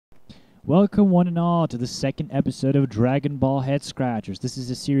Welcome one and all to the second episode of Dragon Ball Head Scratchers. This is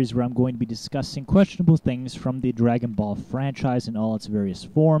a series where I'm going to be discussing questionable things from the Dragon Ball franchise in all its various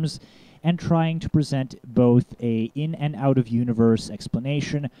forms and trying to present both a in and out of universe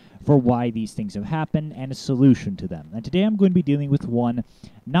explanation for why these things have happened and a solution to them. And today I'm going to be dealing with one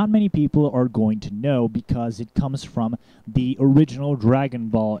not many people are going to know because it comes from the original Dragon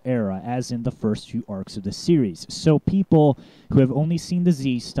Ball era, as in the first few arcs of the series. So people who have only seen the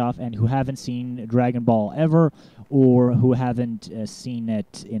Z stuff and who haven't seen Dragon Ball ever, or who haven't seen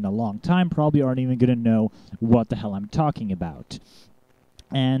it in a long time, probably aren't even going to know what the hell I'm talking about.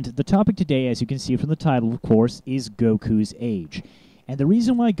 And the topic today, as you can see from the title, of course, is Goku's age. And the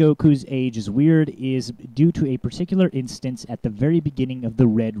reason why Goku's age is weird is due to a particular instance at the very beginning of the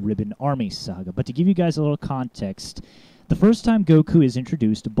Red Ribbon Army saga. But to give you guys a little context, the first time Goku is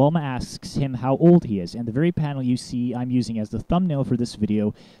introduced, Bulma asks him how old he is, and the very panel you see I'm using as the thumbnail for this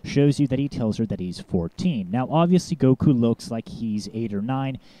video shows you that he tells her that he's 14. Now, obviously, Goku looks like he's 8 or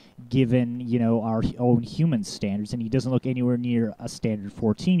 9, given, you know, our own human standards, and he doesn't look anywhere near a standard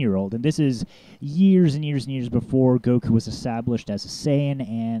 14-year-old. And this is years and years and years before Goku was established as a Saiyan,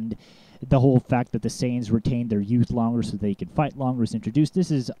 and the whole fact that the Saiyans retained their youth longer so they could fight longer is introduced. This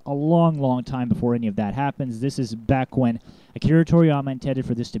is a long, long time before any of that happens. This is back when Akira Toriyama intended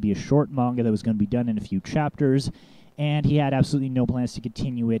for this to be a short manga that was going to be done in a few chapters, and he had absolutely no plans to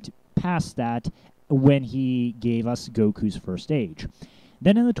continue it past that when he gave us Goku's first age.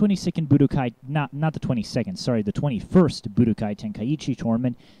 Then in the 22nd Budokai, not the 22nd, sorry, the 21st Budokai Tenkaichi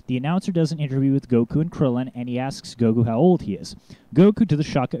tournament, the announcer does an interview with Goku and Krillin, and he asks Goku how old he is. Goku, to the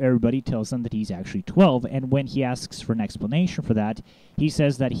shock of everybody, tells them that he's actually 12, and when he asks for an explanation for that, he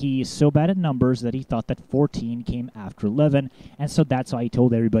says that he is so bad at numbers that he thought that 14 came after 11, and so that's why he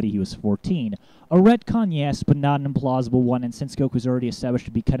told everybody he was 14. A retcon, yes, but not an implausible one, and since Goku's already established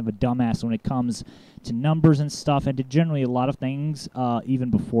to be kind of a dumbass when it comes to numbers and stuff, and to generally a lot of things, even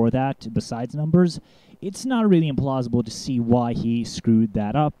before that, besides numbers, it's not really implausible to see why he screwed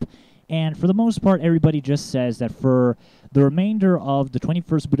that up. And for the most part, everybody just says that for the remainder of the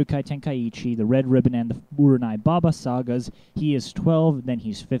 21st Budokai Tenkaichi, the Red Ribbon, and the Uranai Baba sagas, he is 12, then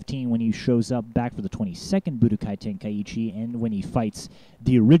he's 15 when he shows up back for the 22nd Budokai Tenkaichi, and when he fights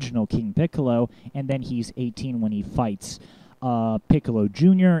the original King Piccolo, and then he's 18 when he fights Piccolo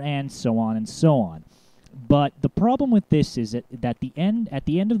Jr., and so on and so on. But the problem with this is that at the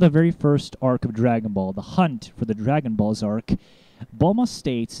end of the very first arc of Dragon Ball, the hunt for the Dragon Balls arc, Bulma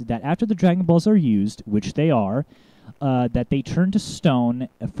states that after the Dragon Balls are used, which they are, that they turn to stone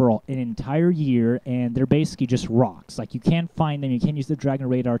for an entire year, and they're basically just rocks. Like, you can't find them, you can't use the Dragon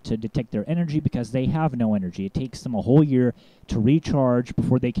Radar to detect their energy because they have no energy. It takes them a whole year to recharge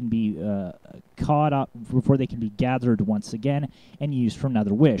before they can be caught up, before they can be gathered once again and used for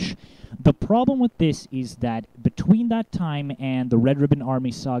another wish. The problem with this is that between that time and the Red Ribbon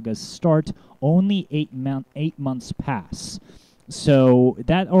Army sagas start, only 8 months pass. So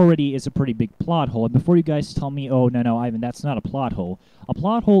that already is a pretty big plot hole. And before you guys tell me, oh, no, Ivan, that's not a plot hole. A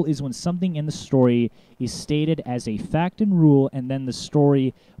plot hole is when something in the story is stated as a fact and rule, and then the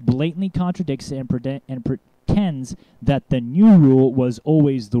story blatantly contradicts it and pretends that the new rule was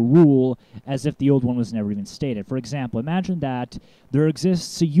always the rule, as if the old one was never even stated. For example, imagine that there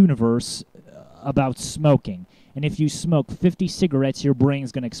exists a universe about smoking, and if you smoke 50 cigarettes, your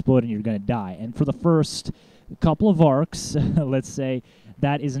brain's going to explode and you're going to die. And for the first couple of arcs, let's say,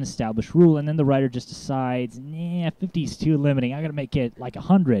 that is an established rule, and then the writer just decides, nah, 50 is too limiting, I gotta make it like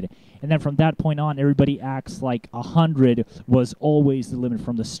 100. And then from that point on, everybody acts like 100 was always the limit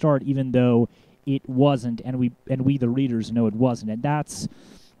from the start, even though it wasn't, and we the readers know it wasn't.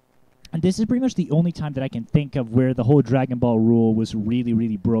 And this is pretty much the only time that I can think of where the whole Dragon Ball rule was really,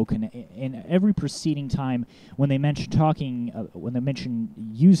 really broken. In every preceding time, when they mention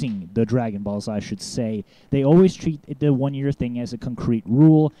using the Dragon Balls, I should say, they always treat the one-year thing as a concrete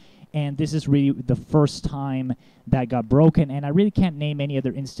rule. And this is really the first time that got broken. And I really can't name any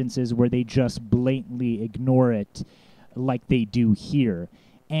other instances where they just blatantly ignore it like they do here.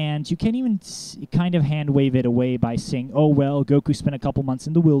 And you can't even kind of hand-wave it away by saying, oh, well, Goku spent a couple months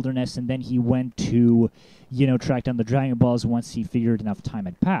in the wilderness, and then he went to, you know, track down the Dragon Balls once he figured enough time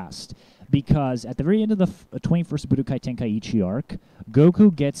had passed. Because at the very end of the 21st Budokai Tenkaichi arc,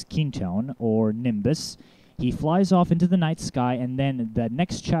 Goku gets Quinton, or Nimbus. He flies off into the night sky, and then the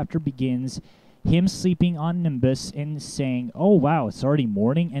next chapter begins him sleeping on Nimbus and saying, oh, wow, it's already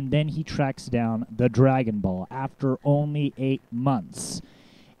morning, and then he tracks down the Dragon Ball after only 8 months.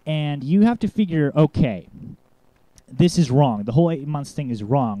 And you have to figure, okay, this is wrong. The whole 8 months thing is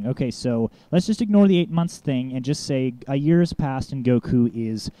wrong. Okay, so let's just ignore the 8 months thing and just say a year has passed and Goku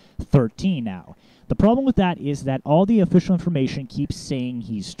is 13 now. The problem with that is that all the official information keeps saying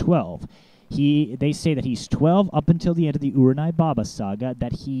he's 12. They say that he's 12 up until the end of the Uranai Baba saga,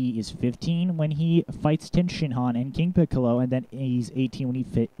 that he is 15 when he fights Ten Shinhan and King Piccolo, and then he's 18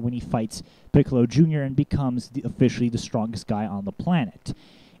 when he fights Piccolo Jr. and becomes officially the strongest guy on the planet.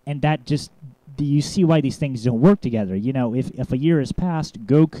 And that just, you see why these things don't work together. You know, if a year has passed,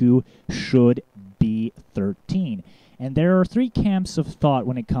 Goku should be 13. And there are three camps of thought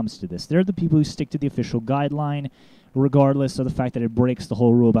when it comes to this. There are the people who stick to the official guideline, regardless of the fact that it breaks the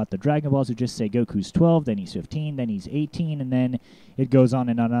whole rule about the Dragon Balls, who just say Goku's 12, then he's 15, then he's 18, and then it goes on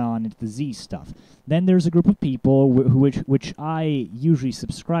and on and on into the Z stuff. Then there's a group of people which I usually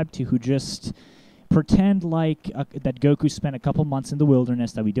subscribe to, who just pretend like that Goku spent a couple months in the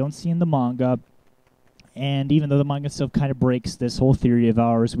wilderness that we don't see in the manga. And even though the manga stuff kind of breaks this whole theory of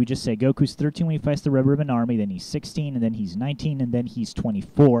ours, we just say Goku's 13 when he fights the Red Ribbon Army, then he's 16, and then he's 19, and then he's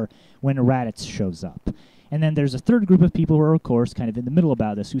 24 when Raditz shows up. And then there's a third group of people who are, of course, kind of in the middle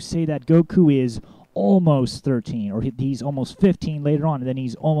about this, who say that Goku is almost 13, or he's almost 15 later on, and then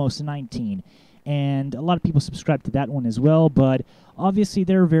he's almost 19. And a lot of people subscribe to that one as well, but obviously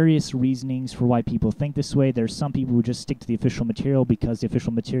there are various reasonings for why people think this way. There's some people who just stick to the official material because the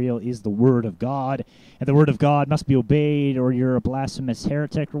official material is the Word of God, and the Word of God must be obeyed, or you're a blasphemous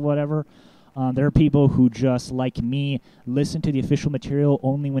heretic or whatever. There are people who just, like me, listen to the official material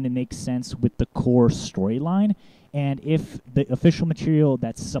only when it makes sense with the core storyline. And if the official material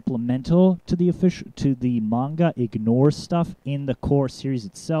that's supplemental to the manga ignores stuff in the core series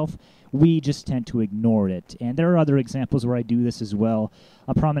itself, we just tend to ignore it. And there are other examples where I do this as well.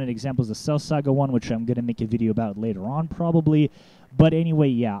 A prominent example is the Cell Saga one, which I'm going to make a video about later on probably. But anyway,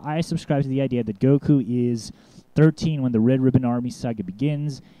 yeah, I subscribe to the idea that Goku is 13 when the Red Ribbon Army saga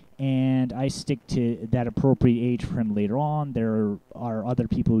begins, and I stick to that appropriate age for him later on. There are other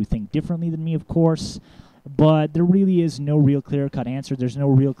people who think differently than me, of course, but there really is no real clear-cut answer. There's no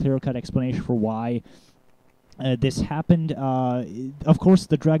real clear-cut explanation for why this happened. Of course,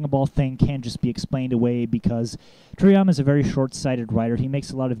 the Dragon Ball thing can't just be explained away because Toriyama is a very short-sighted writer. He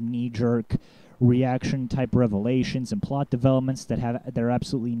makes a lot of knee-jerk reaction-type revelations and plot developments that are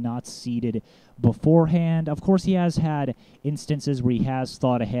absolutely not seeded beforehand. Of course, he has had instances where he has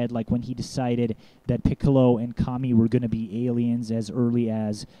thought ahead, like when he decided that Piccolo and Kami were going to be aliens as early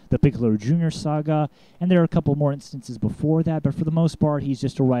as the Piccolo Jr. saga, and there are a couple more instances before that, but for the most part, he's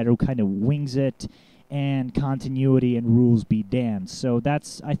just a writer who kind of wings it, and continuity and rules be damned. So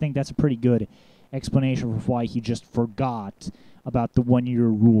I think that's a pretty good explanation for why he just forgot about the one-year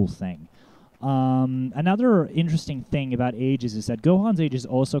rule thing. Another interesting thing about ages is that Gohan's age is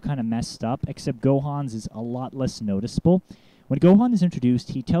also kind of messed up, except Gohan's is a lot less noticeable. When Gohan is introduced,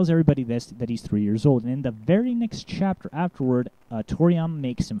 he tells everybody that he's 3 years old, and in the very next chapter afterward, Toriyama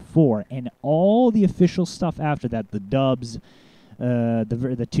makes him 4, and all the official stuff after that, the dubs,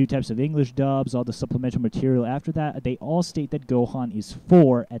 the two types of English dubs, all the supplemental material after that, they all state that Gohan is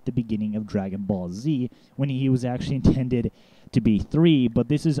 4 at the beginning of Dragon Ball Z, when he was actually intended to be 3, but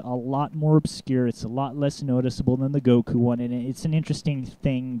this is a lot more obscure. It's a lot less noticeable than the Goku one, and it's an interesting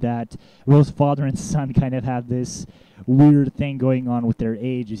thing that both father and son kind of have this weird thing going on with their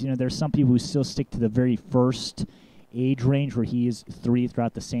ages. You know, there's some people who still stick to the very first age range where he is 3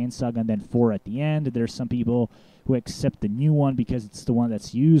 throughout the Saiyan saga and then 4 at the end. There's some people who accept the new one because it's the one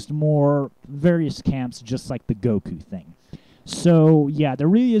that's used more. Various camps, just like the Goku thing. So, yeah, there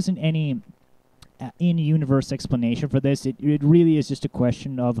really isn't any in-universe explanation for this. It really is just a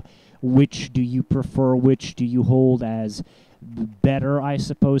question of which do you prefer, which do you hold as better, I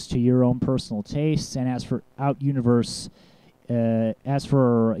suppose, to your own personal tastes. And as for out-universe,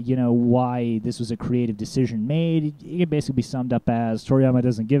 you know, why this was a creative decision made, it can basically be summed up as Toriyama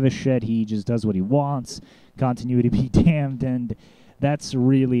doesn't give a shit, he just does what he wants, continuity be damned, and that's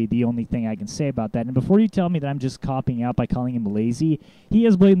really the only thing I can say about that. And before you tell me that I'm just copying out by calling him lazy, he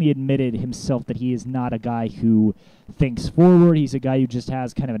has blatantly admitted himself that he is not a guy who thinks forward. He's a guy who just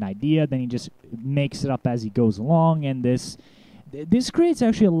has kind of an idea, then he just makes it up as he goes along, and this creates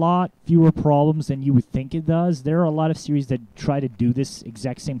actually a lot fewer problems than you would think it does. There are a lot of series that try to do this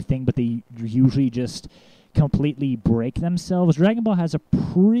exact same thing, but they usually just completely break themselves. Dragon Ball has a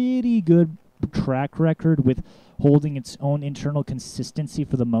pretty good track record with holding its own internal consistency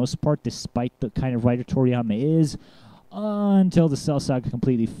for the most part, despite the kind of writer Toriyama is, until the Cell Saga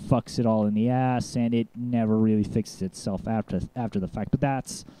completely fucks it all in the ass, and it never really fixes itself after the fact. But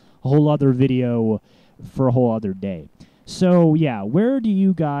that's a whole other video for a whole other day. So, yeah, where do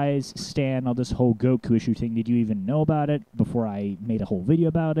you guys stand on this whole Goku issue thing? Did you even know about it before I made a whole video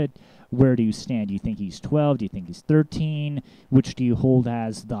about it? Where do you stand? Do you think he's 12? Do you think he's 13? Which do you hold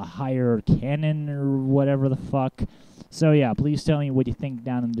as the higher canon or whatever the fuck? So, yeah, please tell me what you think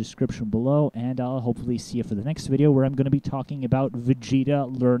down in the description below, and I'll hopefully see you for the next video where I'm going to be talking about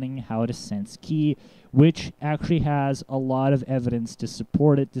Vegeta learning how to sense ki, which actually has a lot of evidence to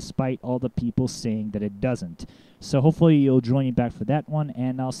support it despite all the people saying that it doesn't. So hopefully you'll join me back for that one,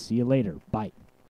 and I'll see you later. Bye.